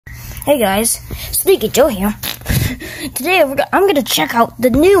Hey guys, Sneaky Joe here. Today I'm gonna check out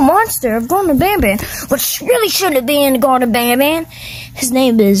the new monster of Gordon Banban, which really shouldn't be in Gordon Banban. His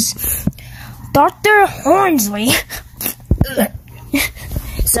name is Dr. Hornsley.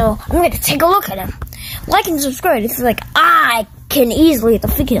 So I'm gonna take a look at him. Like and subscribe if you like. I can easily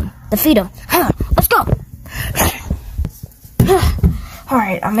defeat him. Let's go.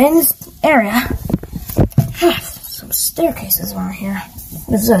 Alright, I'm in this area. Some staircases around here.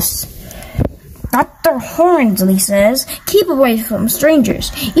 What's this? Dr. Hornsley says, keep away from strangers.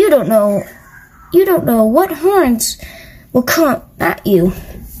 You don't know what horns will come at you.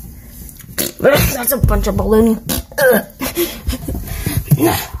 That's a bunch of baloney.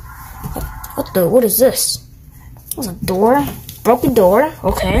 What is this? There's a door. Broken door.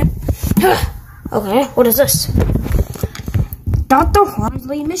 Okay. Okay, what is this? Dr.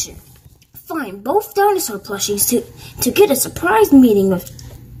 Hornsley mission. Find both dinosaur plushies to get a surprise meeting with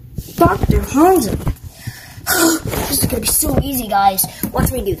Dr. Hornsley. This is gonna be so easy, guys.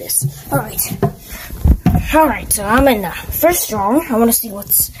 Watch me do this. Alright, so I'm in the first room. I wanna see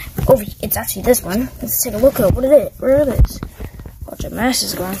what's over here. It's actually this one. Let's take a look at where it is. Bunch of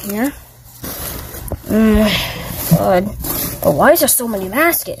masks going here. God. But why is there so many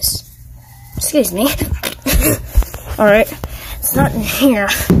masks? Excuse me. Alright. It's not in here.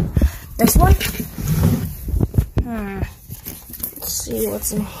 This one? Let's see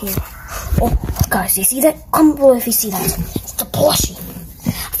what's in here. Oh, guys, you see that? Comment below if you see that. It's the plushie.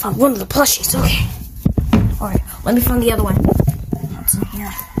 I found one of the plushies. Okay. Alright, let me find the other one. What's in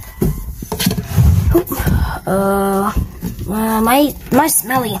here? My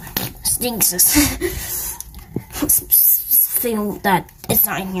smelly stinks thing that it's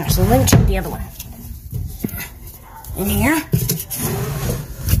not in here. So let me check the other one. In here?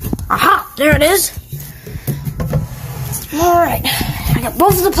 Aha! There it is! Alright. I got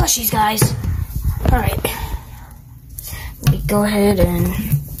both of the plushies, guys. Alright. Let me go ahead and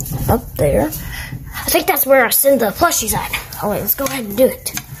up there. I think that's where I send the plushies at. Alright, let's go ahead and do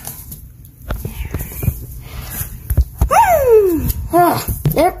it. Oh,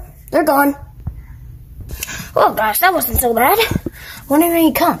 they're gone. Well, gosh, that wasn't so bad. Whenever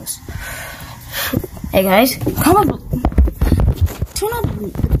he comes. Hey, guys, turn on the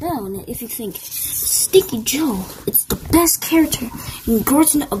bell if you think Sneaky Joe is the best character in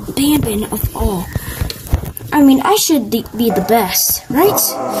Gordon Banban of all. I mean, I should be the best, right?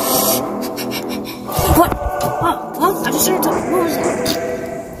 What? Oh, I just heard something. What was that?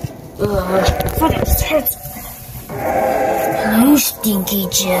 I thought I just heard something. Hello, Sneaky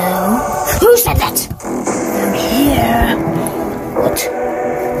Joe. Who said that? I'm here. What?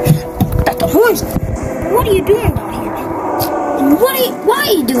 Dr. Hornsley? What are you doing down here? And why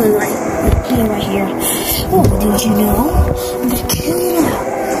are you doing right here? Oh, didn't you know? I'm gonna kill you now.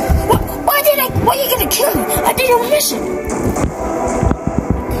 Why are you gonna kill me? I did a mission.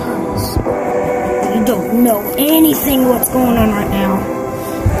 Because you don't know anything what's going on right now.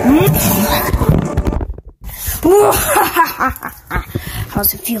 How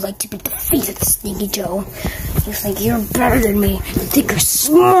does it feel like to be defeated, Sneaky Joe? You think you're better than me. You think you're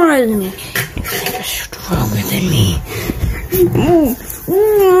smarter than me. You think you're stronger than me.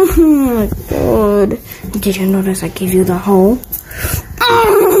 Oh my God. Did you notice I gave you the hole?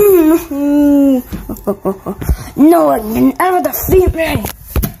 No one can ever defeat me.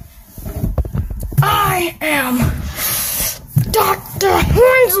 I am Dr.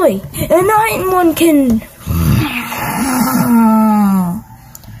 Hornsley, and one can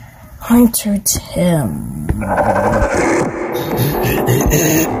Hunter Tim.